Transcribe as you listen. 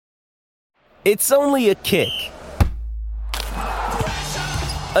It's only a kick,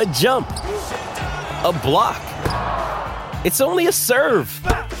 a jump, a block. It's only a serve.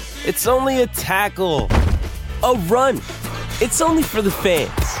 It's only a tackle, a run. It's only for the fans.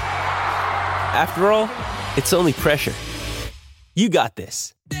 After all, it's only pressure. You got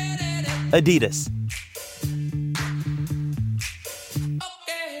this. Adidas.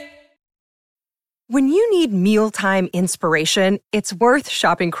 When you need mealtime inspiration, it's worth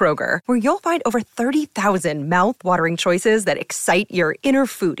shopping Kroger, where you'll find over 30,000 mouth-watering choices that excite your inner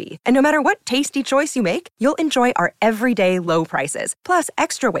foodie. And no matter what tasty choice you make, you'll enjoy our everyday low prices, plus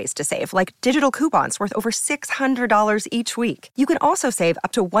extra ways to save, like digital coupons worth over $600 each week. You can also save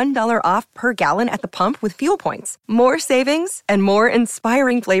up to $1 off per gallon at the pump with fuel points. More savings and more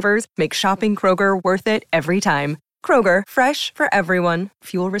inspiring flavors make shopping Kroger worth it every time. Kroger, fresh for everyone.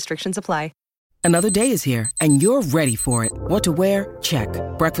 Fuel restrictions apply. Another day is here, and you're ready for it. What to wear? Check.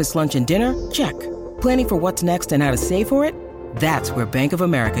 Breakfast, lunch, and dinner? Check. Planning for what's next and how to save for it? That's where Bank of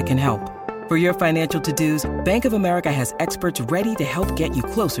America can help. For your financial to-dos, Bank of America has experts ready to help get you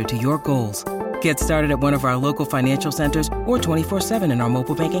closer to your goals. Get started at one of our local financial centers or 24/7 in our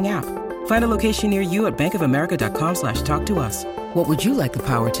mobile banking app. Find a location near you at bankofamerica.com/talktous. What would you like the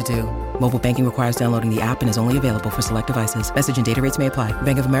power to do? Mobile banking requires downloading the app and is only available for select devices. Message and data rates may apply.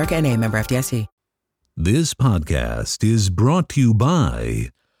 Bank of America NA, member FDIC. This podcast is brought to you by...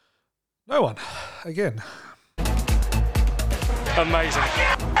 No one. Again. Amazing.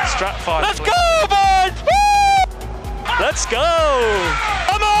 Strap 5. Let's go, boys! Woo! Let's go!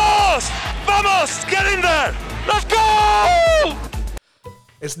 Vamos! Vamos! Get in there! Let's go!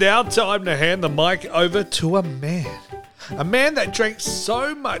 It's now time to hand the mic over to a man. A man that drank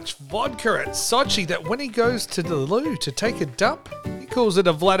so much vodka at Sochi that when he goes to the loo to take a dump, he calls it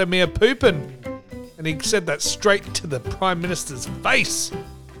a Vladimir Poopin. And he said that straight to the Prime Minister's face.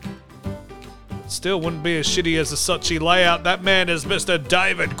 Still wouldn't be as shitty as the Sochi layout. That man is Mr.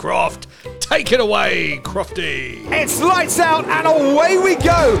 David Croft. Take it away, Crofty. It's lights out and away we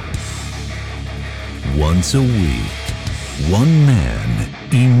go. Once a week, one man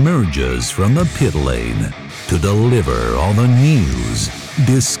emerges from the pit lane to deliver all the news,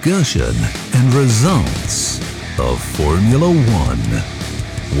 discussion, and results of Formula One.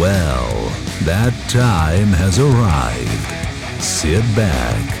 Well, that time has arrived. Sit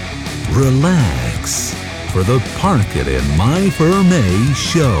back, relax, for the Park It in My Ferme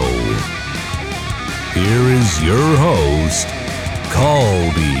show. Here is your host,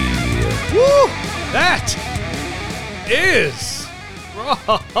 Colby. Woo! That is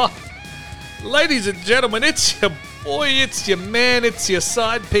right. Ladies and gentlemen, it's your boy, it's your man, it's your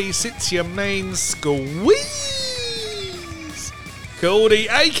side piece, it's your main squeeze. Cooldy,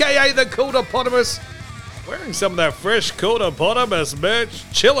 aka the Cooldopotamus, wearing some of that fresh Cooldopotamus merch,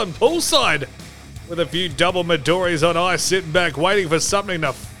 chilling poolside with a few double Midoris on ice, sitting back waiting for something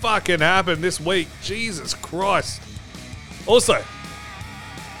to fucking happen this week. Jesus Christ. Also,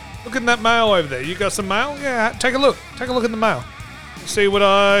 look at that mail over there. You got some mail? Yeah, take a look. Take a look at the mail. See what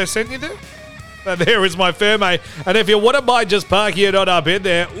I sent you there? Now, there is my Ferme. And if you wouldn't mind just parking it on up in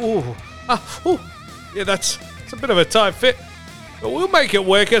there, yeah, that's a bit of a tight fit. But we'll make it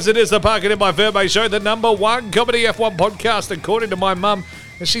work, as it is the Park It in My Ferme show, the number one comedy F1 podcast, according to my mum.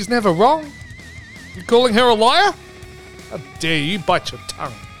 And she's never wrong. You calling her a liar? How dare you bite your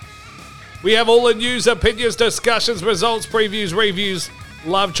tongue. We have all the news, opinions, discussions, results, previews, reviews,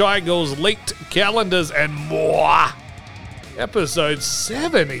 love triangles, leaked calendars, and more. Episode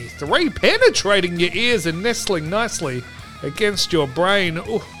 73, penetrating your ears and nestling nicely against your brain.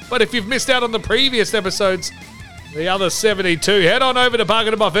 Ooh. But if you've missed out on the previous episodes, the other 72, head on over to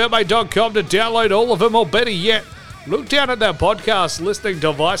parkitinmyferme.com to download all of them, or better yet, look down at that podcast listening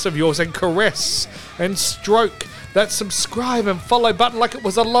device of yours and caress and stroke that subscribe and follow button like it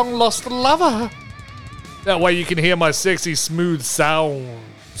was a long-lost lover. That way you can hear my sexy, smooth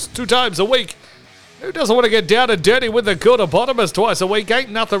sounds 2 times a week. Who doesn't want to get down and dirty with the Cooldopotamus twice a week?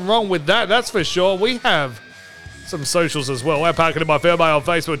 Ain't nothing wrong with that, that's for sure. We have some socials as well. We're Parking in My Ferme on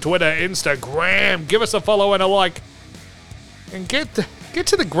Facebook, Twitter, Instagram. Give us a follow and a like. And get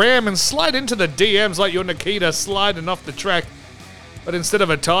to the gram and slide into the DMs like you're Nikita sliding off the track. But instead of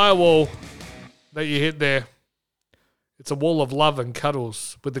a tire wall that you hit there, it's a wall of love and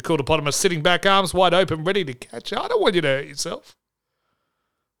cuddles with the Cooldopotamus sitting back, arms wide open, ready to catch you. I don't want you to hurt yourself.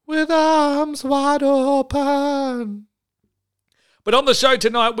 With arms wide open. But on the show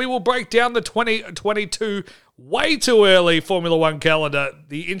tonight, we will break down the 2022 way too early Formula One calendar,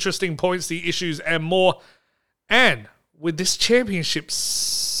 the interesting points, the issues, and more. And with this championship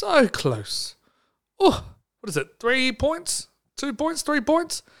so close, what is it, 3 points? 2 points? 3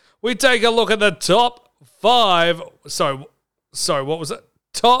 points? we take a look at the top 5. Sorry, what was it?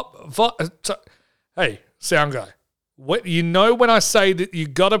 Top 5. Hey, sound guy. You know when I say that you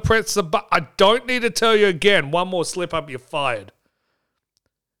got to press the button, I don't need to tell you again. One more slip up, you're fired.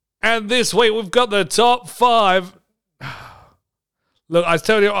 And this week we've got the top 5. Look, I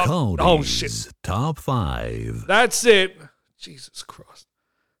tell you, oh shit. Top 5. That's it. Jesus Christ.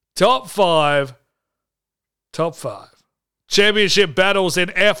 Top 5. Championship battles in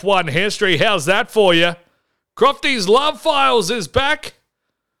F1 history. How's that for you? Crofty's Love Files is back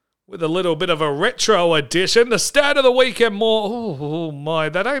with a little bit of a retro edition. The start of the weekend more. Oh my,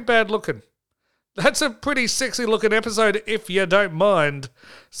 that ain't bad looking. That's a pretty sexy looking episode if you don't mind.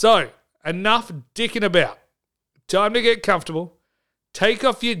 So, enough dicking about. Time to get comfortable. Take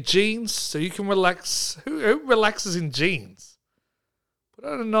off your jeans so you can relax. Who relaxes in jeans? Put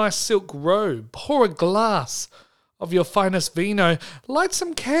on a nice silk robe. Pour a glass of your finest vino. Light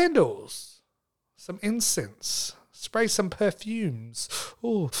some candles. Some incense. Spray some perfumes.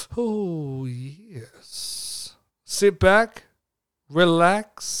 Oh, yes. Sit back,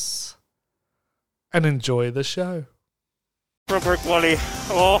 relax, and enjoy the show. Proper quality.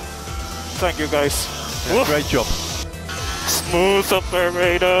 Oh, thank you guys. Yeah, great job. Smooth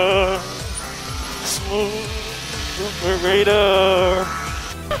operator. Smooth operator.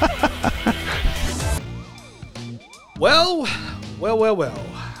 Well.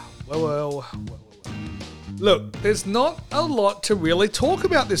 Look, there's not a lot to really talk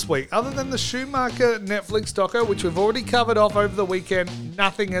about this week other than the Schumacher Netflix doco, which we've already covered off over the weekend.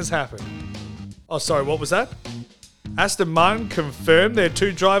 Nothing has happened. Oh, sorry, what was that? Aston Martin confirmed their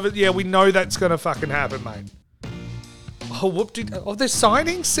 2 drivers. Yeah, we know that's going to fucking happen, mate. Oh, they're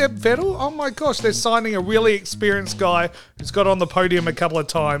signing Seb Vettel? Oh my gosh, they're signing a really experienced guy who's got on the podium a couple of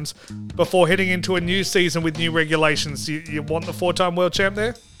times before heading into a new season with new regulations. You want the 4-time world champ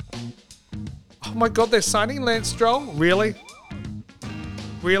there? Oh my god, they're signing Lance Stroll? Really?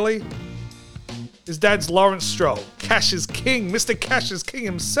 Really? His dad's Lawrence Stroll. Cash is king. Mr. Cash is king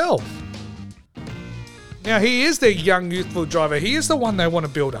himself. Now, he is their young, youthful driver. He is the one they want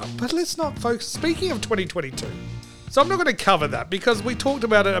to build up. But let's not focus. Speaking of 2022, so I'm not going to cover that because we talked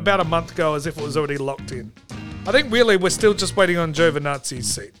about it about a month ago as if it was already locked in. I think really we're still just waiting on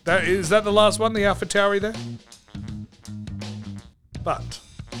Giovinazzi's seat. Is that the last one, the AlphaTauri there? But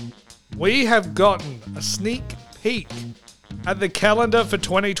we have gotten a sneak peek at the calendar for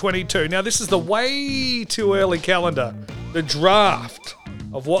 2022. Now, this is the way too early calendar, the draft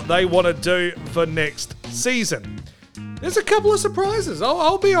of what they want to do for next season. There's a couple of surprises,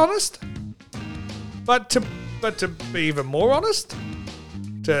 I'll be honest. But to be even more honest,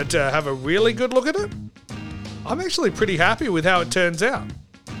 to have a really good look at it, I'm actually pretty happy with how it turns out.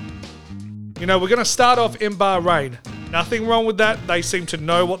 You know, we're going to start off in Bahrain. Nothing wrong with that. They seem to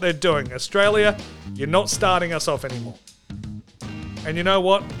know what they're doing. Australia, you're not starting us off anymore. And you know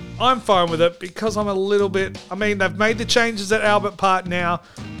what? I'm fine with it because I'm a little bit... I mean, they've made the changes at Albert Park now.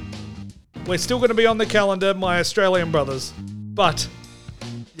 We're still going to be on the calendar, my Australian brothers. But,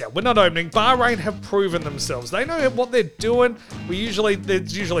 yeah, we're not opening. Bahrain have proven themselves. They know what they're doing.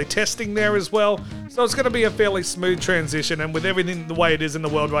 There's usually testing there as well. So it's going to be a fairly smooth transition. And with everything the way it is in the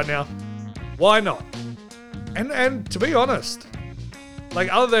world right now, why not? And to be honest,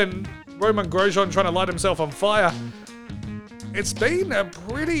 like other than Romain Grosjean trying to light himself on fire, it's been a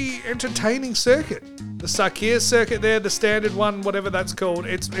pretty entertaining circuit. The Sakhir circuit there, the standard one, whatever that's called,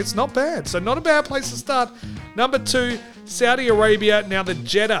 it's not bad. So not a bad place to start. Number 2, Saudi Arabia. Now the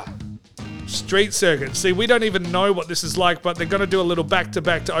Jeddah street circuit. See, we don't even know what this is like, but they're going to do a little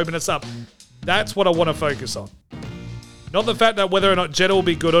back-to-back to open us up. That's what I want to focus on. Not the fact that whether or not Jeddah will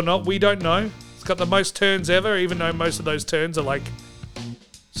be good or not, we don't know. It's got the most turns ever, even though most of those turns are like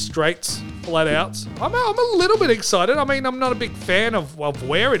straights, flat outs. I'm a little bit excited. I mean, I'm not a big fan of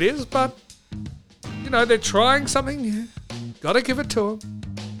where it is, but, you know, they're trying something new. Got to give it to them.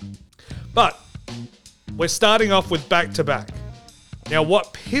 But we're starting off with back-to-back. Now,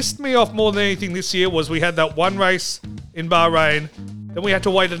 what pissed me off more than anything this year was we had that one race in Bahrain, then we had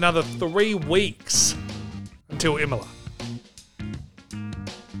to wait another 3 weeks until Imola.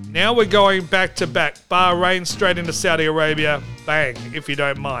 Now we're going back-to-back. Bahrain straight into Saudi Arabia. Bang, if you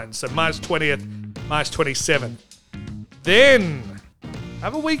don't mind. So March 20th, March 27th. Then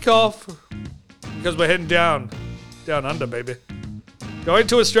have a week off because we're heading down under, baby. Going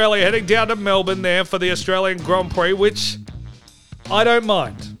to Australia, heading down to Melbourne there for the Australian Grand Prix, which I don't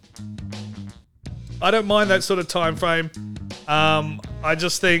mind. I don't mind that sort of time frame. I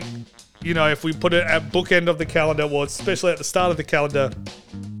just think, you know, if we put it at bookend of the calendar, well, especially at the start of the calendar,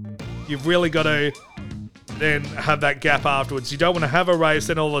 you've really got to then have that gap afterwards. You don't want to have a race,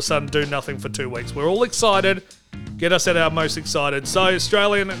 then all of a sudden do nothing for 2 weeks. We're all excited. Get us at our most excited. So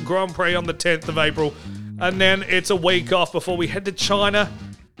Australian Grand Prix on the 10th of April. And then it's a week off before we head to China.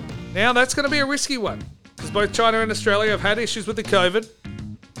 Now that's going to be a risky one. Because both China and Australia have had issues with the COVID.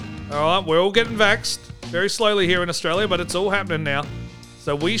 All right, we're all getting vaxxed. Very slowly here in Australia, but it's all happening now.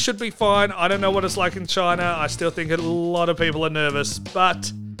 So we should be fine. I don't know what it's like in China. I still think a lot of people are nervous.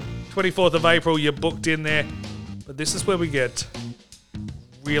 But 24th of April, you're booked in there. But this is where we get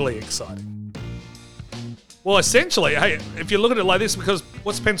really exciting. Well, essentially, hey, if you look at it like this, because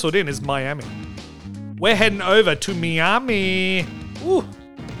what's penciled in is Miami. We're heading over to Miami. Ooh,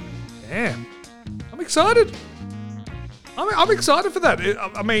 damn. I'm excited. I'm excited for that.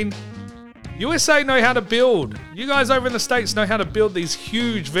 I mean, USA know how to build. You guys over in the States know how to build these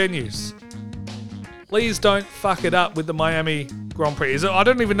huge venues. Please don't fuck it up with the Miami Grand Prix. I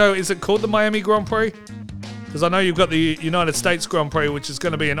don't even know, is it called the Miami Grand Prix? Because I know you've got the United States Grand Prix, which is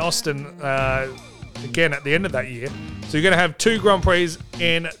going to be in Austin again at the end of that year. So you're going to have 2 Grand Prix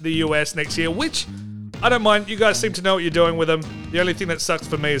in the US next year, which I don't mind. You guys seem to know what you're doing with them. The only thing that sucks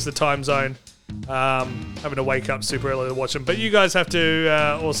for me is the time zone. Having to wake up super early to watch them. But you guys have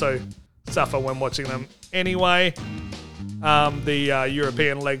to also suffer when watching them anyway. The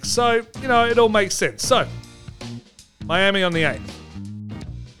European leg. So, it all makes sense. So, Miami on the 8th.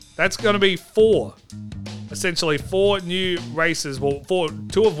 That's going to be 4 new races. Well,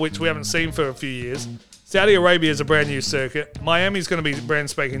 2 of which we haven't seen for a few years. Saudi Arabia is a brand new circuit. Miami's going to be brand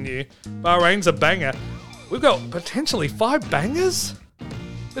spanking new. Bahrain's a banger. We've got potentially 5 bangers?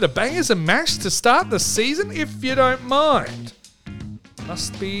 Bit of bangers and mash to start the season, if you don't mind.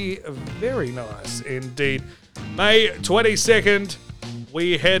 Must be very nice indeed. May 22nd,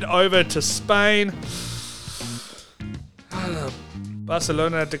 we head over to Spain.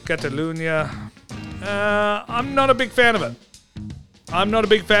 Barcelona de Catalunya. I'm not a big fan of it.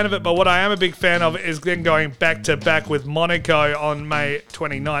 But what I am a big fan of is then going back-to-back with Monaco on May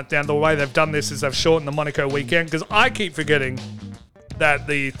 29th. Now, the way they've done this is they've shortened the Monaco weekend, because I keep forgetting that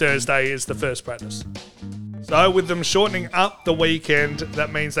the Thursday is the first practice. So with them shortening up the weekend,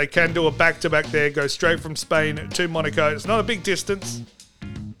 that means they can do a back-to-back there, go straight from Spain to Monaco. It's not a big distance.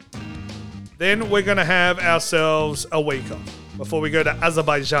 Then we're going to have ourselves a week off before we go to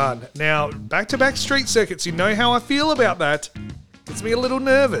Azerbaijan. Now, back-to-back street circuits, you know how I feel about that. Gets me a little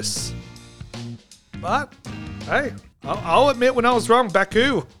nervous. But, hey, I'll admit when I was wrong.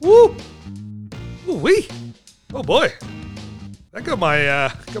 Baku. Woo! Ooh-wee. Oh, boy. That got my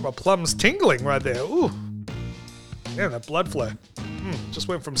plums tingling right there. Ooh. Yeah, that blood flow. Just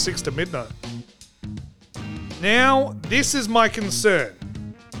went from 6 to midnight. Now, this is my concern.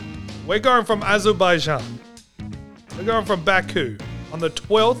 We're going from Azerbaijan. We're going from Baku on the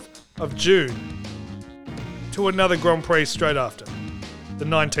 12th of June to another Grand Prix straight after, the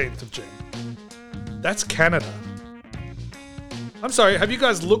 19th of June. That's Canada. I'm sorry, have you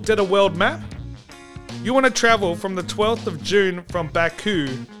guys looked at a world map? You want to travel from the 12th of June from Baku,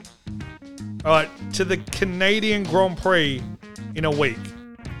 to the Canadian Grand Prix in a week.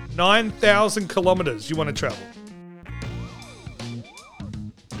 9,000 kilometers you want to travel.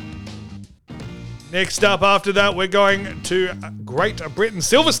 Next up after that, we're going to Great Britain,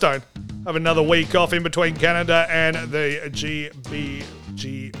 Silverstone. Have another week off in between Canada and the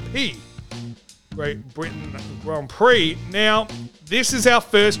GBGP. Great Britain Grand Prix. Now, this is our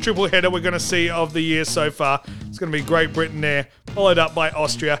first triple header we're going to see of the year so far. It's going to be Great Britain there, followed up by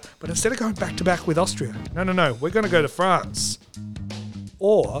Austria. But instead of going back-to-back with Austria, no, we're going to go to France.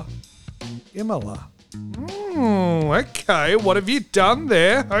 Or Imola. Okay, what have you done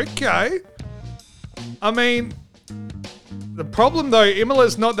there? Okay. I mean, the problem though,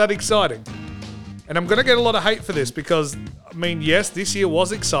 Imola's not that exciting. And I'm going to get a lot of hate for this because, I mean, yes, this year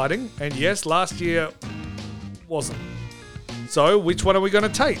was exciting. And yes, last year wasn't. So, which one are we going to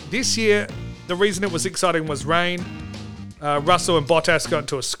take? This year, the reason it was exciting was rain. Russell and Bottas got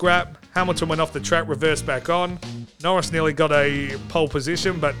into a scrap. Hamilton went off the track, reversed back on. Norris nearly got a pole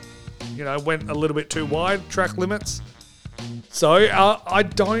position, but, went a little bit too wide, track limits. So, I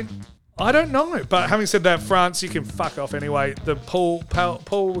don't know. But having said that, France, you can fuck off anyway. The Paul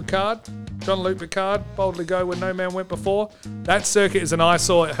Ricard, Jean-Luc Ricard, boldly go where no man went before. That circuit is an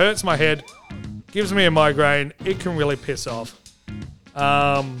eyesore. It hurts my head. Gives me a migraine. It can really piss off.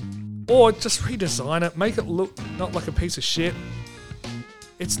 Or just redesign it. Make it look not like a piece of shit.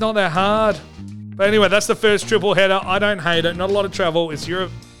 It's not that hard. But anyway, that's the first triple header. I don't hate it. Not a lot of travel. It's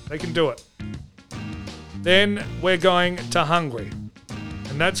Europe. They can do it. Then we're going to Hungary.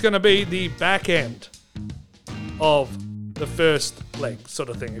 And that's going to be the back end of the first leg sort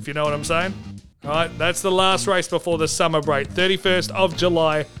of thing, if you know what I'm saying. All right, that's the last race before the summer break. 31st of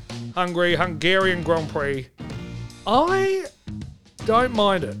July, Hungarian Grand Prix. I don't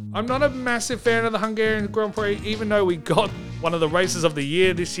mind it. I'm not a massive fan of the Hungarian Grand Prix, even though we got one of the races of the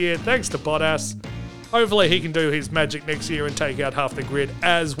year this year, thanks to Bottas. Hopefully he can do his magic next year and take out half the grid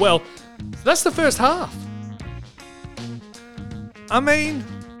as well. So that's the first half. I mean,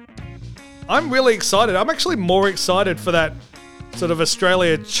 I'm really excited. I'm actually more excited for that sort of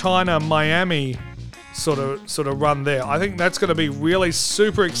Australia, China, Miami sort of run there. I think that's going to be really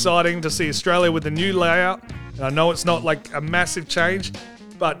super exciting to see Australia with the new layout. And I know it's not like a massive change,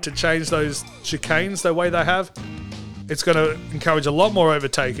 but to change those chicanes the way they have, it's going to encourage a lot more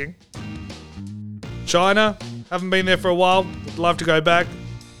overtaking. China, haven't been there for a while, would love to go back.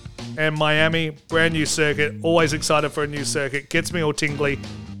 And Miami, brand new circuit, always excited for a new circuit, gets me all tingly.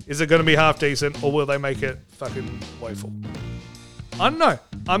 Is it going to be half decent, or will they make it fucking woeful? I don't know.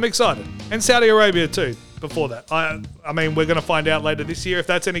 I'm excited. And Saudi Arabia too, before that. I mean, we're going to find out later this year if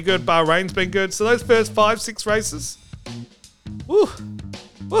that's any good. Bahrain's been good. So those first 5-6 races, woo,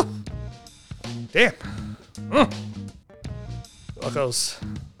 woo, damn. Like I was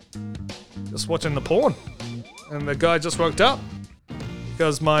just watching the porn, and the guy just woke up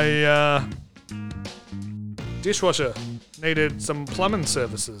because my dishwasher needed some plumbing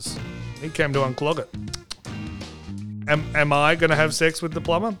services. He came to unclog it. Am I going to have sex with the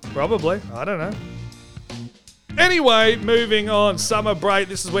plumber? Probably. I don't know. Anyway, moving on. Summer break.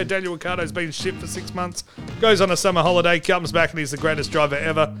 This is where Daniel Ricciardo's been shipped for 6 months. Goes on a summer holiday, comes back, and he's the greatest driver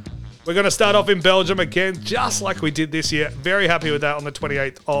ever. We're going to start off in Belgium again, just like we did this year. Very happy with that on the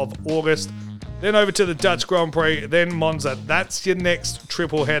 28th of August. Then over to the Dutch Grand Prix, then Monza. That's your next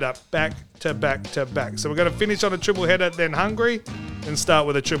triple header, back to back to back. So we're going to finish on a triple header, then Hungary, then start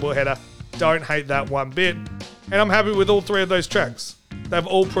with a triple header. Don't hate that one bit. And I'm happy with all three of those tracks. They've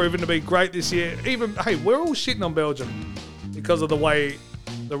all proven to be great this year. Even, hey, we're all shitting on Belgium because of the way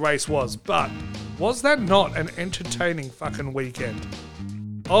the race was. But was that not an entertaining fucking weekend?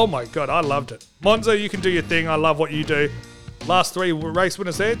 Oh my God, I loved it. Monza, you can do your thing. I love what you do. Last three race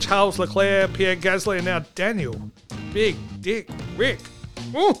winners there. Charles Leclerc, Pierre Gasly, and now Daniel. Big Dick Rick.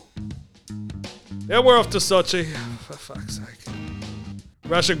 Ooh. Then we're off to Sochi. For fuck's sake.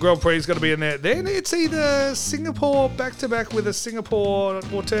 Russia Grand Prix is going to be in there. Then it's either Singapore back-to-back with a Singapore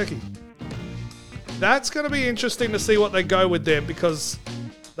or Turkey. That's going to be interesting to see what they go with there, because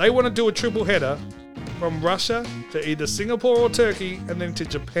they want to do a triple header from Russia to either Singapore or Turkey and then to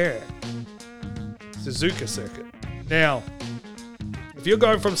Japan. Suzuka circuit. Now, if you're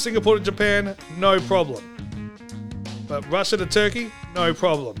going from Singapore to Japan, no problem. But Russia to Turkey, no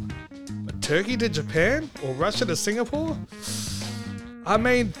problem. But Turkey to Japan or Russia to Singapore? I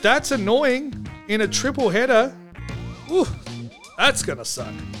mean, that's annoying in a triple header. Ooh, that's going to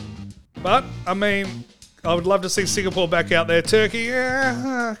suck. But, I mean, I would love to see Singapore back out there. Turkey,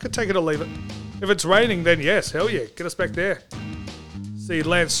 yeah, I could take it or leave it. If it's raining, then yes, hell yeah, get us back there. See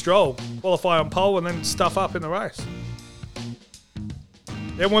Lance Stroll qualify on pole and then stuff up in the race.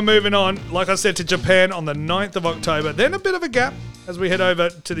 Then we're moving on, like I said, to Japan on the 9th of October. Then a bit of a gap as we head over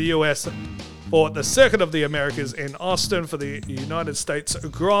to the US for the Circuit of the Americas in Austin for the United States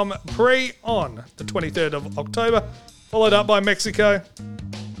Grand Prix on the 23rd of October, followed up by Mexico.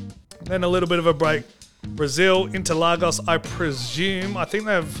 Then a little bit of a break. Brazil, Interlagos, I presume. I think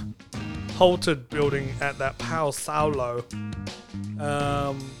they've halted building at that Pau Saulo,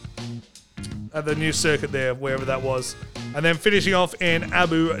 at the new circuit there, wherever that was. And then finishing off in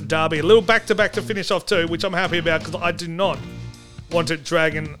Abu Dhabi. A little back-to-back to finish off too, which I'm happy about because I do not want it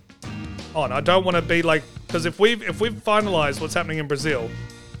dragging on. I don't want to be like, because if we've finalised what's happening in Brazil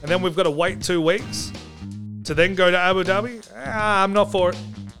and then we've got to wait 2 weeks to then go to Abu Dhabi, I'm not for it.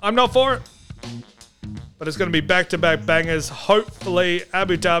 I'm not for it. But it's going to be back-to-back bangers. Hopefully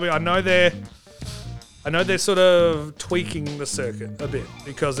Abu Dhabi, I know they're sort of tweaking the circuit a bit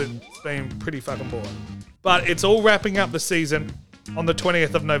because it's been pretty fucking boring. But it's all wrapping up the season on the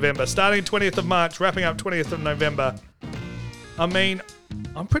 20th of November. Starting 20th of March, wrapping up 20th of November. I mean,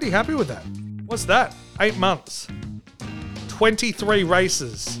 I'm pretty happy with that. What's that? 8 months. 23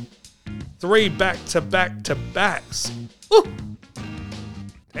 races. 3 back-to-back-to-backs. Ooh.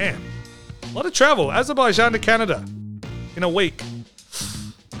 Damn. A lot of travel. Azerbaijan to Canada in a week.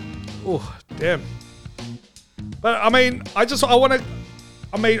 Oh, damn. But, I mean,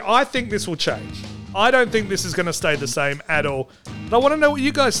 I think this will change. I don't think this is going to stay the same at all. But I want to know what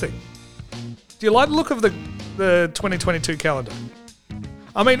you guys think. Do you like the look of the 2022 calendar?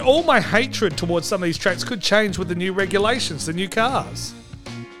 I mean, all my hatred towards some of these tracks could change with the new regulations, the new cars.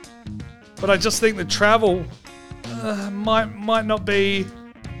 But I just think the travel might not be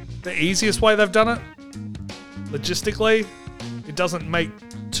the easiest way they've done it. Logistically, it doesn't make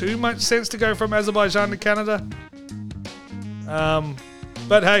too much sense to go from Azerbaijan to Canada.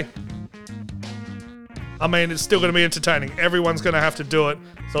 But hey, I mean, it's still going to be entertaining. Everyone's going to have to do it,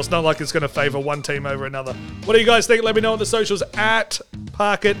 so it's not like it's going to favour one team over another. What do you guys think? Let me know on the socials at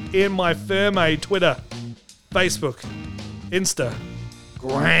Park It in My Ferme, Twitter, Facebook, Insta,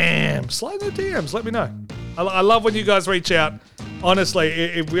 Gram. Slide in the DMs. Let me know. I love when you guys reach out. Honestly,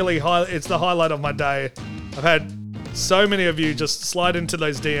 it really it's the highlight of my day. I've had so many of you just slide into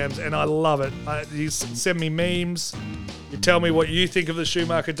those DMs, and I love it. You send me memes. You tell me what you think of the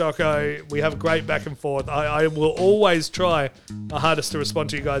Schumacher doco. We have great back and forth. I will always try my hardest to respond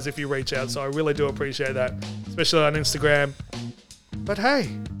to you guys if you reach out, so I really do appreciate that, especially on Instagram. But hey,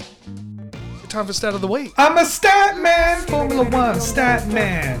 it's time for Stat of the Week. I'm a stat man, Formula One stat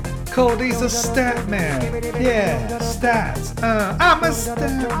man. Cody's a stat man. Yeah, stats. I'm a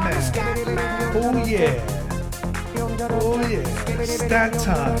stat man. Oh yeah. Oh yeah. Stat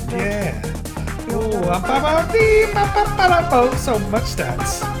time. Yeah. Oh, so much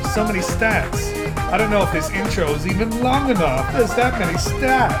stats. So many stats. I don't know if this intro is even long enough. There's that many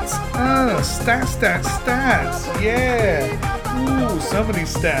stats. Stats. Yeah. Ooh, so many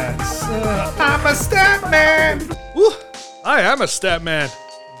stats. I'm a stat man. Ooh, I am a stat man.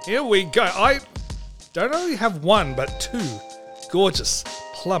 Here we go. I don't only have one, but two gorgeous,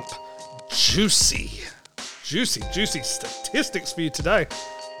 plump, juicy statistics for you today.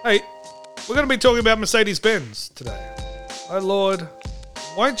 Hey, we're going to be talking about Mercedes-Benz today. Oh Lord,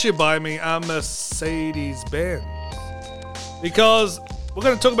 won't you buy me a Mercedes-Benz? Because we're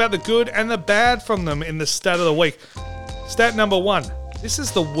going to talk about the good and the bad from them in the Stat of the Week. Stat number 1. This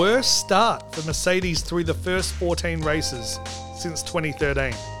is the worst start for Mercedes through the first 14 races since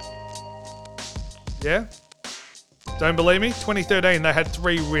 2013. Yeah? Don't believe me? 2013, they had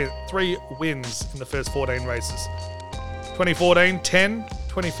three wins in the first 14 races. 2014, 10.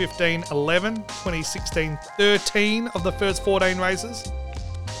 2015, 11. 2016, 13 of the first 14 races.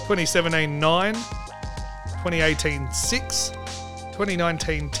 2017, 9. 2018, 6.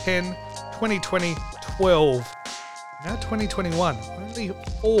 2019, 10. 2020, 12. Now 2021, only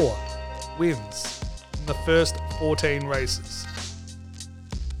 4 wins in the first 14 races.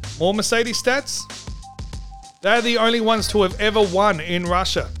 More Mercedes stats? They're the only ones to have ever won in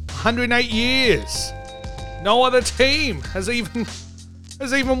Russia. 108 years. No other team has even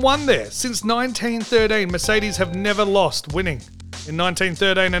won there. Since 1913, Mercedes have never lost winning. In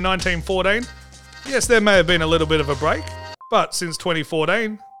 1913 and 1914, yes, there may have been a little bit of a break, but since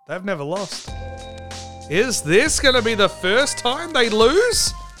 2014, they've never lost. Is this going to be the first time they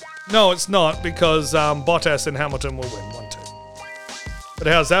lose? No, it's not, because Bottas and Hamilton will win 1-2. But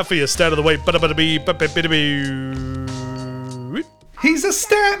how's that for your Stat of the Week? He's a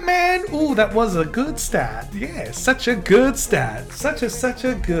stat man. Ooh, that was a good stat. Yeah, such a good stat. Such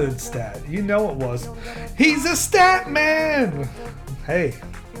a good stat. You know it was. He's a stat man. Hey,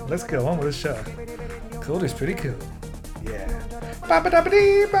 let's go on with the show. Cody's pretty cool. Yeah.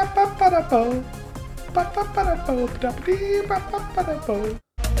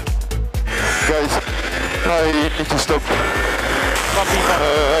 Guys, I need to stop.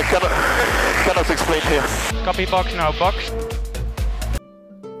 Cannot explain here. Copy box now, box.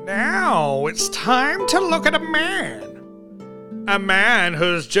 Now it's time to look at a man. A man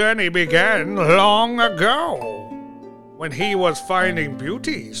whose journey began long ago, when he was finding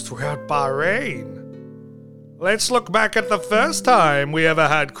beauties throughout Bahrain. Let's look back at the first time we ever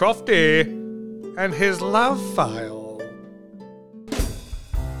had Crofty and his love file.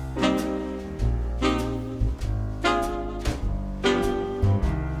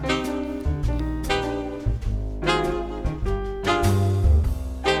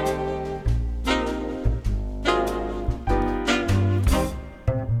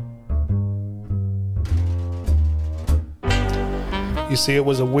 You see, it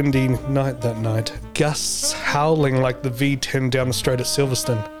was a windy night that night, gusts howling like the V10 down the straight at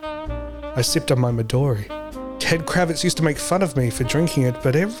Silverstone. I sipped on my Midori. Ted Kravitz used to make fun of me for drinking it,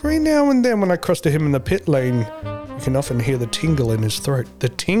 but every now and then when I crossed to him in the pit lane, you can often hear the tingle in his throat, the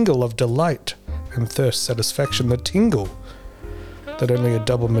tingle of delight and thirst satisfaction, the tingle that only a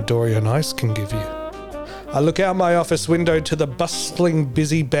double Midori on ice can give you. I look out my office window to the bustling,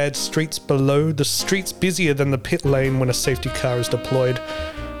 busy, bad streets below, the streets busier than the pit lane when a safety car is deployed.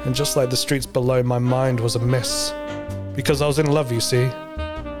 And just like the streets below, my mind was a mess. Because I was in love, you see.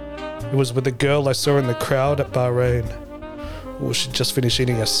 It was with the girl I saw in the crowd at Bahrain. Oh, she'd just finished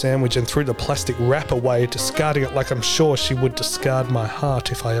eating a sandwich and threw the plastic wrap away, discarding it like I'm sure she would discard my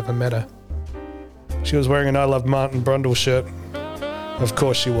heart if I ever met her. She was wearing an I Love Martin Brundle shirt. Of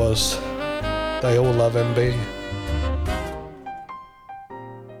course she was. They all love MB.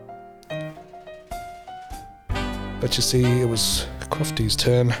 But you see, it was Crofty's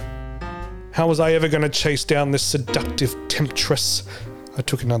turn. How was I ever going to chase down this seductive temptress? I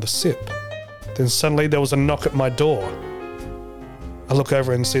took another sip. Then suddenly there was a knock at my door. I look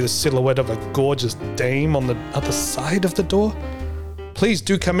over and see the silhouette of a gorgeous dame on the other side of the door. Please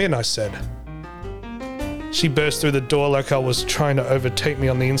do come in, I said. She burst through the door like I was trying to overtake me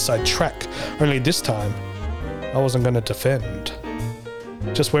on the inside track, only this time, I wasn't going to defend.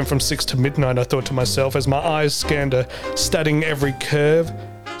 Just went from 6 to midnight, I thought to myself, as my eyes scanned her, studying every curve,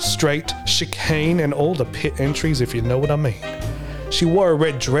 straight, chicane, and all the pit entries, if you know what I mean. She wore a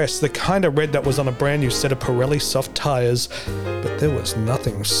red dress, the kind of red that was on a brand new set of Pirelli soft tires, but there was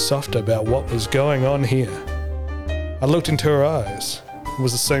nothing soft about what was going on here. I looked into her eyes. It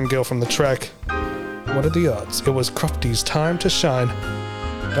was the same girl from the track. What are the odds? It was Crofty's time to shine.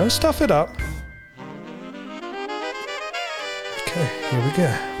 Don't stuff it up. Okay, here we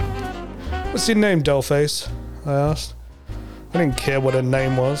go. What's your name, dollface? I asked. I didn't care what her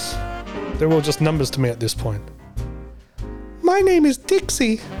name was. They were all just numbers to me at this point. My name is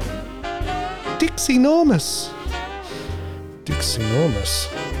Dixie. Dixie Normus. Dixie Normus?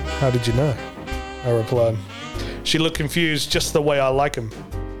 How did you know? I replied. She looked confused, just the way I like him.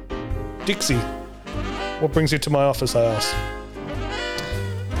 Dixie, what brings you to my office? I asked.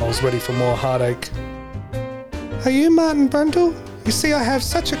 I was ready for more heartache. Are you Martin Brundle? You see, I have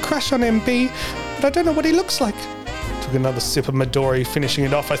such a crush on MB, but I don't know what he looks like. Took another sip of Midori. Finishing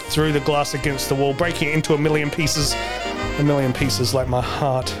it off, I threw the glass against the wall, breaking it into a million pieces. A million pieces like my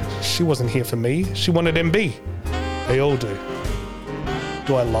heart. She wasn't here for me. She wanted MB. They all do.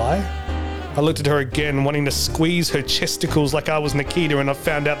 Do I lie? I looked at her again, wanting to squeeze her chesticles like I was Nikita, and I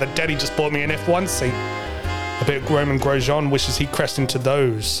found out that Daddy just bought me an F1 seat. I bet Roman Grosjean wishes he crashed into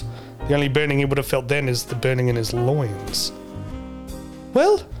those. The only burning he would have felt then is the burning in his loins.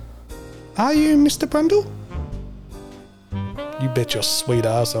 Well, are you Mr. Brundle? You bet your sweet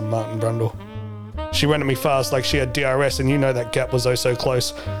ass I'm Martin Brundle. She ran at me fast like she had DRS, and you know that gap was oh so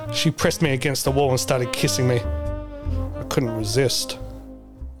close. She pressed me against the wall and started kissing me. I couldn't resist.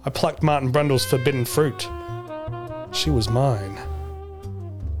 I plucked Martin Brundle's forbidden fruit. She was mine.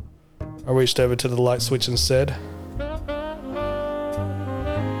 I reached over to the light switch and said,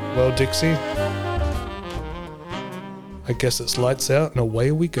 well, Dixie, I guess it's lights out and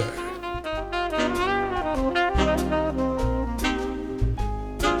away we go.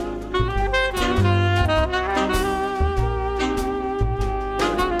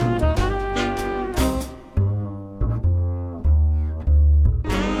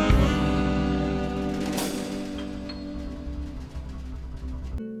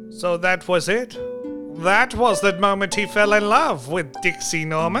 So that was it? That was the moment he fell in love with Dixie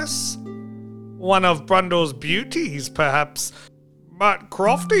Normus? One of Brundle's beauties, perhaps. But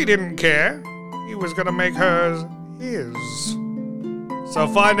Crofty didn't care. He was going to make her his. So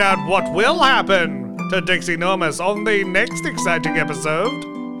find out what will happen to Dixie Normus on the next exciting episode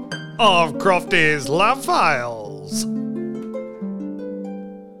of Crofty's Love Files.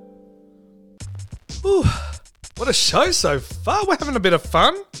 Ooh, what a show so far. We're having a bit of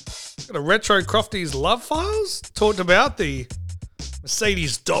fun. Got a retro Crofty's Love Files. Talked about the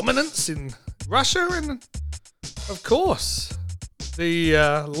Mercedes dominance in Russia and, of course,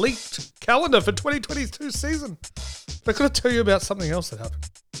 the leaked calendar for 2022 season. But I got to tell you about something else that happened.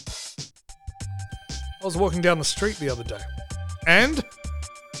 I was walking down the street the other day and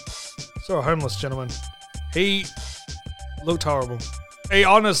saw a homeless gentleman. He looked horrible. He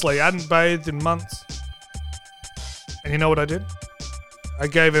honestly hadn't bathed in months. And you know what I did? I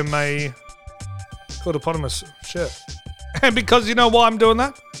gave him a Codopotamus shirt. And because you know why I'm doing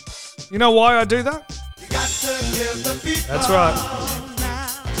that? You know why I do that? That's right.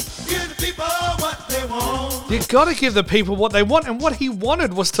 Give the people what they want. You gotta give the people what they want, and what he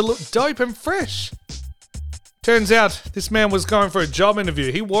wanted was to look dope and fresh. Turns out this man was going for a job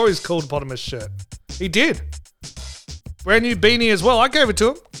interview. He wore his Codopotamus shirt. He did. Brand new beanie as well. I gave it to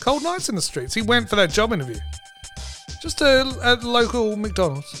him. Cold nights in the streets. He went for that job interview. Just at local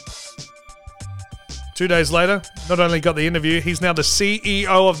McDonald's. 2 days later, not only got the interview, he's now the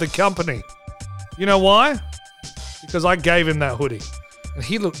CEO of the company. You know why? Because I gave him that hoodie. And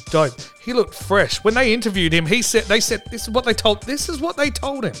he looked dope. He looked fresh. When they interviewed him, they said this is what they told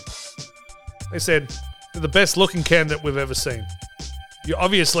him. They said, you're the best looking candidate we've ever seen. You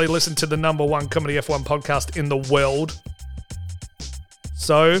obviously listen to the number one comedy F1 podcast in the world.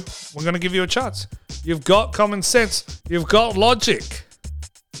 So, we're going to give you a chance. You've got common sense. You've got logic.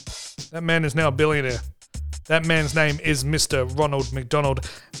 That man is now a billionaire. That man's name is Mr. Ronald McDonald.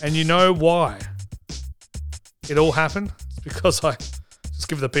 And you know why it all happened? It's because I just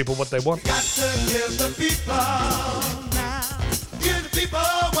give the people what they want. Got to give the people now. Give the people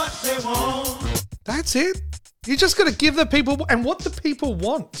what they want. That's it. You just got to give the people, and what the people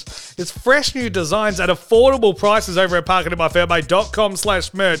want is fresh new designs at affordable prices over at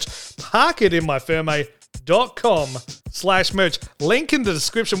parkitinmyfairmate.com/merch. Parkitinmyfairmate.com/merch. Link in the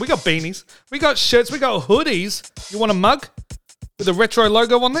description. We got beanies, we got shirts, we got hoodies. You want a mug with a retro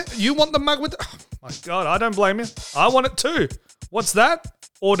logo on there? You want the mug with, oh my God, I don't blame you. I want it too. What's that?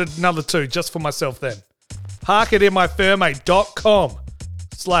 Ordered another 2 just for myself then.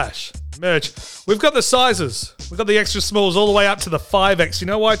 Parkitinmyfairmate.com/merch. We've got the sizes. We've got the extra smalls all the way up to the 5X. You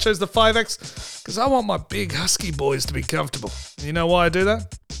know why I chose the 5X? Because I want my big husky boys to be comfortable. And you know why I do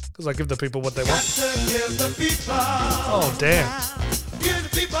that? Because I give the people what they want. Oh, damn.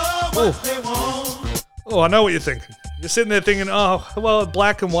 Oh, I know what you're thinking. You're sitting there thinking, oh, well,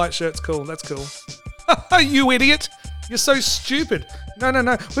 black and white shirt's cool. That's cool. You idiot. You're so stupid. No.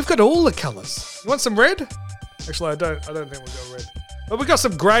 We've got all the colours. You want some red? Actually, I don't think we've got red. But we've got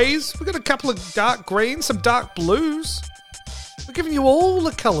some greys. We've got a couple of dark greens, some dark blues. We're giving you all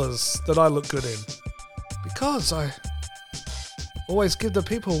the colours that I look good in. Because I always give the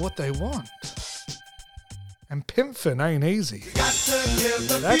people what they want. And pimping ain't easy.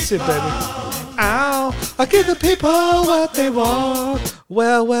 That's it, baby. Ow, I give the people what they want.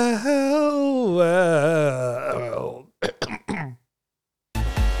 Well.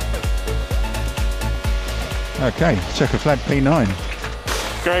 Okay, checker flag P9.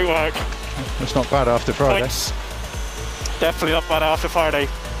 Great work. That's not bad after Friday. Points. Definitely not bad after Friday.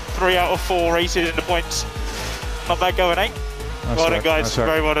 3 out of 4 races in the points. Not bad going, eh? Well done, guys.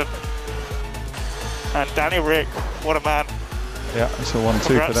 Very well done. And Danny Rick, what a man. Yeah, it's a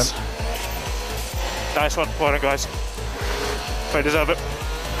 1-2 for them. Nice one. Well done, guys. They deserve it.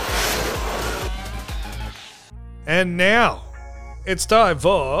 And now, it's time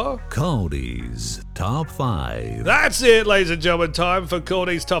for Cody's Top 5. That's it, ladies and gentlemen. Time for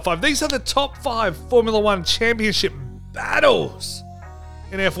Cody's Top 5. These are the top 5 Formula One Championship battles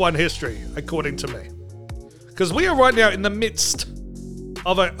in F1 history, according to me. Because we are right now in the midst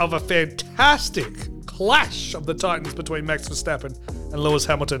of a fantastic clash of the Titans between Max Verstappen and Lewis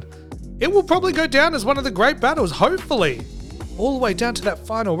Hamilton. It will probably go down as one of the great battles, hopefully, all the way down to that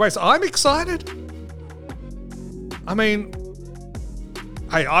final race. I'm excited. I mean,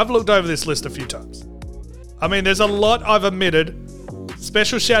 hey, I've looked over this list a few times. I mean, there's a lot I've omitted.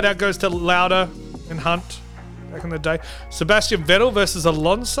 Special shout out goes to Lauda and Hunt back in the day. Sebastian Vettel versus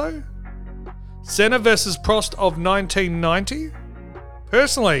Alonso. Senna versus Prost of 1990.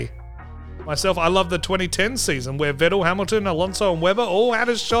 Personally, myself, I love the 2010 season where Vettel, Hamilton, Alonso and Webber all had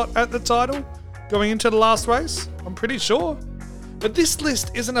a shot at the title going into the last race. I'm pretty sure. But this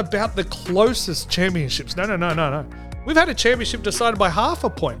list isn't about the closest championships. No. We've had a championship decided by half a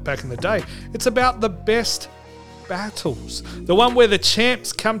point back in the day. It's about the best battles. The one where the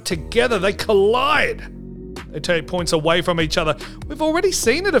champs come together, they collide. They take points away from each other. We've already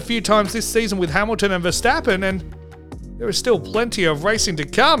seen it a few times this season with Hamilton and Verstappen, and there is still plenty of racing to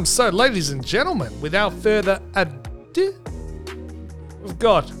come. So, ladies and gentlemen, without further ado, we've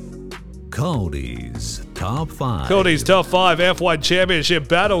got Cody's Top 5. Cody's Top 5 F1 Championship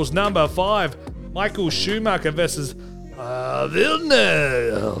battles. Number 5, Michael Schumacher versus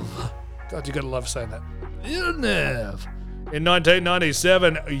Villeneuve. God, you gotta love saying that. Villeneuve. In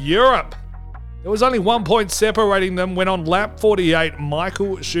 1997, Europe. There was only 1 point separating them when on lap 48,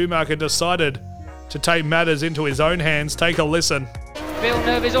 Michael Schumacher decided to take matters into his own hands. Take a listen.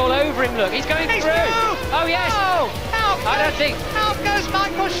 Villeneuve is all over him, look. He's going through. Oh, yes. I don't think. Out goes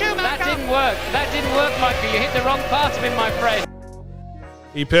Michael Schumacher. That didn't work, Michael. You hit the wrong part of him, my friend.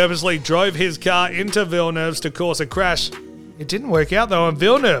 He purposely drove his car into Villeneuve's to cause a crash. It didn't work out though, and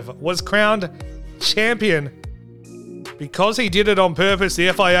Villeneuve was crowned champion. Because he did it on purpose,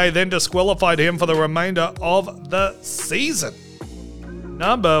 the FIA then disqualified him for the remainder of the season.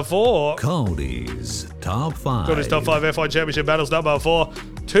 Number 4. Cody's Top 5. Cody's Top 5 F1 Championship battles. Number 4.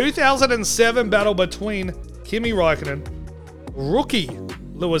 2007 battle between Kimi Räikkönen, rookie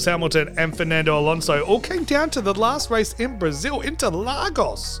Lewis Hamilton and Fernando Alonso all came down to the last race in Brazil,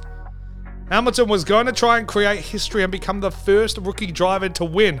 Interlagos. Hamilton was going to try and create history and become the first rookie driver to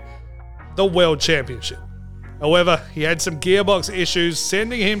win the World Championship. However, he had some gearbox issues,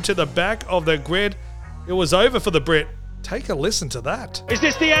 sending him to the back of the grid. It was over for the Brit. Take a listen to that. Is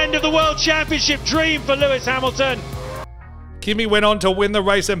this the end of the World Championship dream for Lewis Hamilton? Kimi went on to win the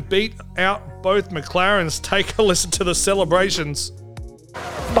race and beat out both McLarens. Take a listen to the celebrations.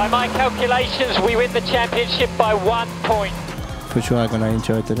 By my calculations, we win the championship by 1 point. For sure, I'm gonna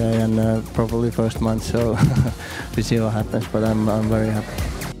enjoy today and probably first month, so we see what happens. But I'm very happy.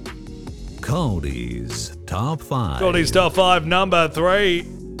 Cody's Top 5. Cody's Top 5, number 3.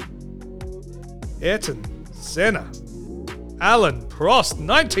 Ayrton Senna. Alan Prost,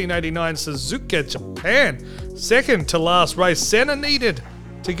 1989 Suzuka, Japan. Second to last race. Senna needed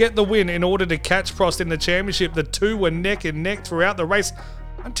to get the win in order to catch Prost in the championship. The two were neck and neck throughout the race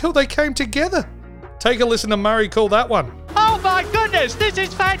until they came together. Take a listen to Murray call that one. Oh my goodness, this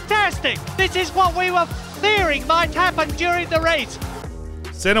is fantastic. This is what we were fearing might happen during the race.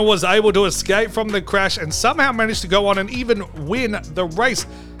 Senna was able to escape from the crash and somehow managed to go on and even win the race.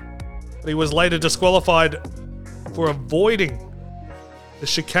 But he was later disqualified for avoiding the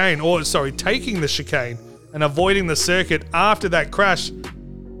chicane, taking the chicane and avoiding the circuit after that crash.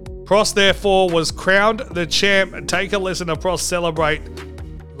 Prost, therefore, was crowned the champ. Take a listen to Prost celebrate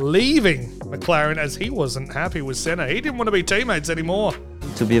leaving McLaren as he wasn't happy with Senna. He didn't want to be teammates anymore.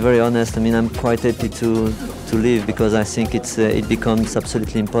 To be very honest, I'm quite happy to leave because I think it becomes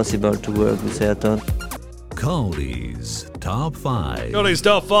absolutely impossible to work with Ayrton. Cody's Top 5. Cody's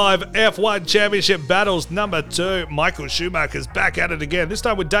Top 5 F1 Championship battles, number 2. Michael Schumacher's back at it again, this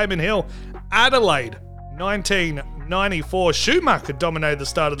time with Damon Hill. Adelaide, 1994. Schumacher dominated the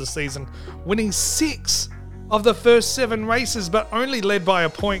start of the season, winning 6 of the first 7 races, but only led by a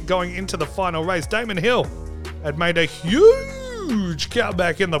point going into the final race. Damon Hill had made a huge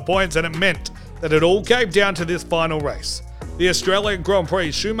comeback in the points, and it meant that it all came down to this final race. The Australian Grand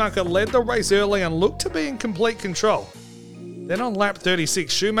Prix. Schumacher led the race early and looked to be in complete control. Then on lap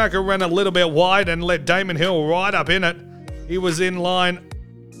 36, Schumacher ran a little bit wide and let Damon Hill right up in it. He was in line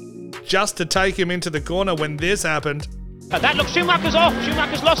just to take him into the corner when this happened. That looks, Schumacher's off.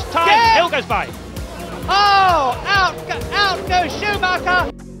 Schumacher's lost time. Yeah. Hill goes by. Oh, out goes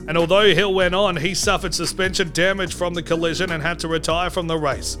Schumacher. And although Hill went on, he suffered suspension damage from the collision and had to retire from the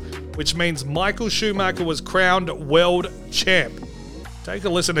race, which means Michael Schumacher was crowned world champ. Take a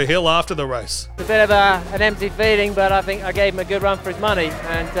listen to Hill after the race. It's a bit of an empty feeling, but I think I gave him a good run for his money,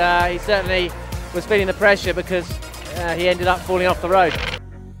 and he certainly was feeling the pressure because he ended up falling off the road.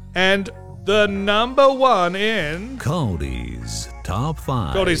 And the number 1 in Cody's Top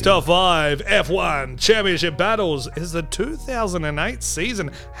 5. Cody's Top 5 F1 Championship battles is the 2008 season.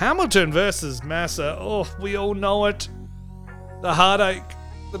 Hamilton versus Massa. Oh, we all know it. The heartache,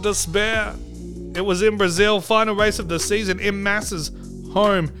 the despair. It was in Brazil, final race of the season in Massa's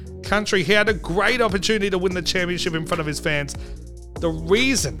home country. He had a great opportunity to win the championship in front of his fans. The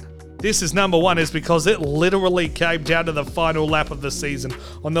reason this is number 1 is because it literally came down to the final lap of the season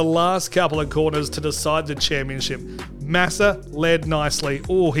on the last couple of corners to decide the championship. Massa led nicely.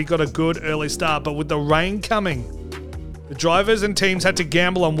 Oh, he got a good early start, but with the rain coming, the drivers and teams had to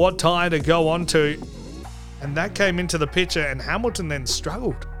gamble on what tyre to go on to, and that came into the picture, and Hamilton then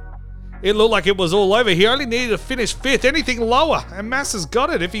struggled. It looked like it was all over. He only needed to finish 5th, anything lower, and Massa's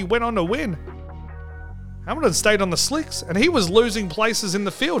got it if he went on to win. Hamilton stayed on the slicks, and he was losing places in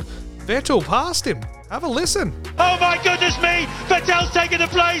the field. Vettel passed him. Have a listen. Oh my goodness me! Vettel's taken the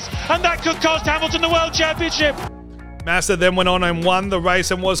place, and that could cost Hamilton the World Championship. Massa then went on and won the race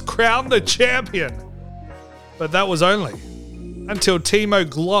and was crowned the champion. But that was only until Timo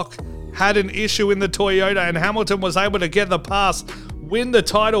Glock had an issue in the Toyota, and Hamilton was able to get the pass, win the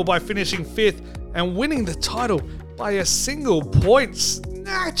title by finishing 5th, and winning the title by a single point,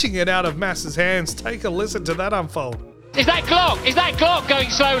 snatching it out of Massa's hands. Take a listen to that unfold. Is that Glock? Is that Glock going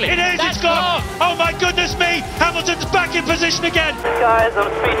slowly? It is, it's Glock! Oh my goodness me! Hamilton's back in position again! Guys, I'm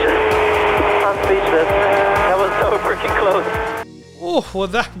speechless. That was so freaking close. Oh, well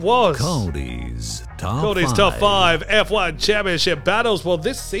that was Cody's Top 5. Top 5 F1 Championship battles. Well,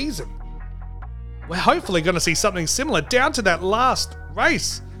 this season, we're hopefully going to see something similar down to that last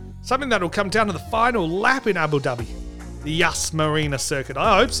race. Something that will come down to the final lap in Abu Dhabi, the Yas Marina circuit.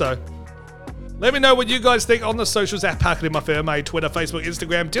 I hope so. Let me know what you guys think on the socials at Park It In My Fair Mate, Twitter, Facebook,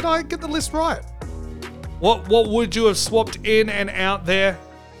 Instagram. Did I get the list right? What would you have swapped in and out there?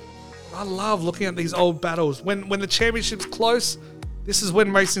 I love looking at these old battles. When the championship's close, this is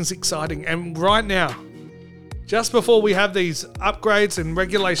when racing's exciting. And right now, just before we have these upgrades and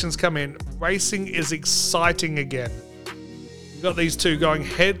regulations come in, racing is exciting again. You've got these two going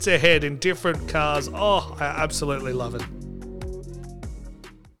head to head in different cars. Oh, I absolutely love it.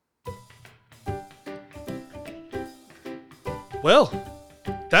 Well,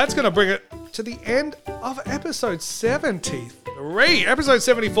 that's going to bring it to the end of episode 73. Episode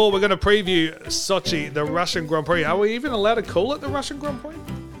 74, we're going to preview Sochi, the Russian Grand Prix. Are we even allowed to call it the Russian Grand Prix?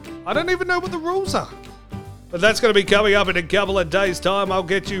 I don't even know what the rules are. But that's going to be coming up in a couple of days' time. I'll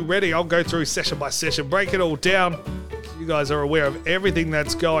get you ready. I'll go through session by session, break it all down. So you guys are aware of everything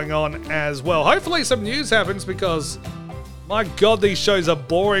that's going on as well. Hopefully some news happens because, my God, these shows are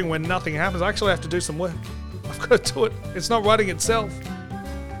boring when nothing happens. I actually have to do some work. I've got to do it. It's not writing itself.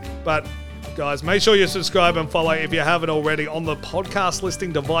 But, guys, make sure you subscribe and follow if you haven't already on the podcast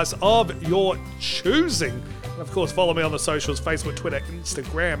listing device of your choosing. And, of course, follow me on the socials, Facebook, Twitter,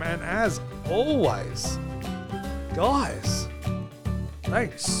 Instagram. And as always, guys,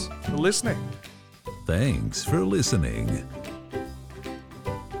 thanks for listening. Thanks for listening.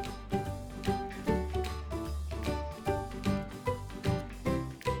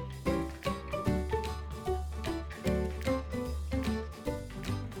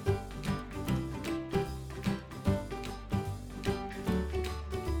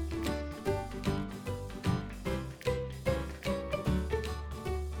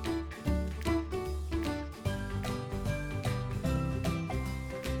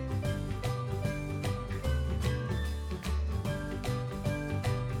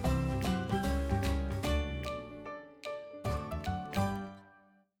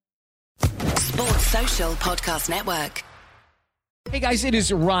 Social Podcast Network. Hey guys, it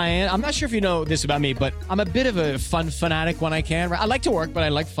is Ryan. I'm not sure if you know this about me, but I'm a bit of a fun fanatic when I can. I like to work, but I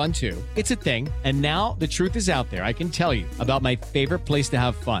like fun too. It's a thing. And now the truth is out there. I can tell you about my favorite place to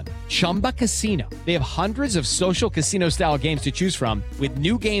have fun. Chumba Casino. They have hundreds of social casino style games to choose from with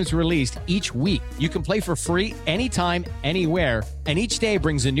new games released each week. You can play for free anytime, anywhere. And each day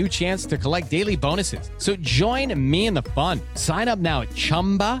brings a new chance to collect daily bonuses. So join me in the fun. Sign up now at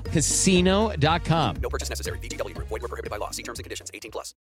ChumbaCasino.com. No purchase necessary. VGW Group. Void where prohibited by law. See terms and conditions. 18+.